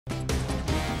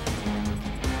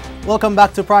Welcome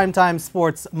back to Primetime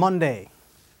Sports Monday.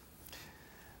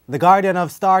 The guardian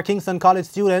of star Kingston College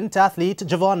student athlete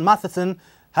Jhevaughn Matherson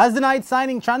has denied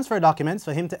signing transfer documents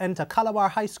for him to enter Calabar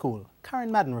High School.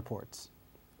 Karen Madden reports.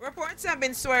 Reports have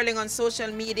been swirling on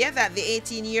social media that the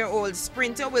 18-year-old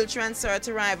sprinter will transfer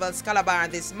to rivals Calabar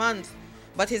this month.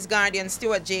 But his guardian,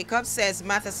 Stuart Jacobs, says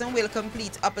Matherson will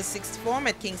complete upper sixth form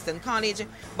at Kingston College,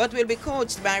 but will be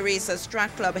coached by Racers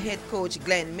track club head coach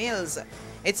Glenn Mills.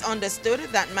 It's understood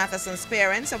that Matherson's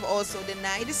parents have also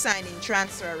denied signing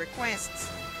transfer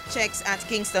requests. Checks at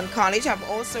Kingston College have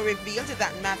also revealed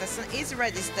that Matherson is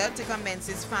registered to commence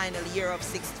his final year of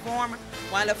sixth form,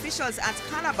 while officials at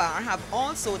Calabar have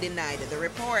also denied the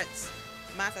reports.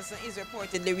 Matherson is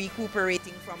reportedly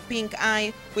recuperating from pink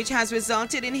eye, which has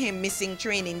resulted in him missing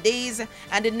training days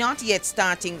and not yet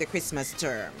starting the Christmas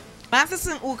term.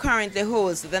 Matherson, who currently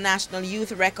holds the national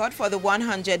youth record for the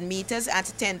 100 meters at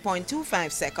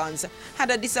 10.25 seconds,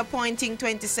 had a disappointing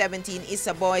 2017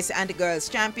 ISA Boys and Girls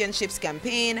Championships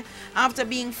campaign after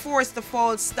being forced to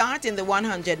false start in the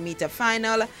 100-meter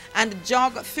final and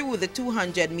jog through the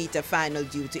 200-meter final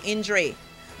due to injury.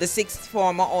 The sixth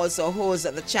former also holds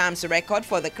the champs record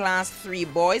for the Class 3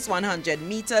 boys 100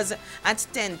 meters at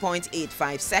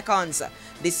 10.85 seconds.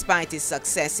 Despite his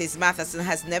successes, Matherson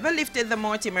has never lifted the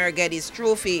Mortimer Geddes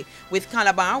Trophy, with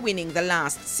Calabar winning the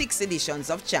last 6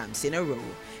 editions of champs in a row.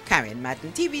 Karen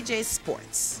Madden, TVJ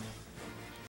Sports.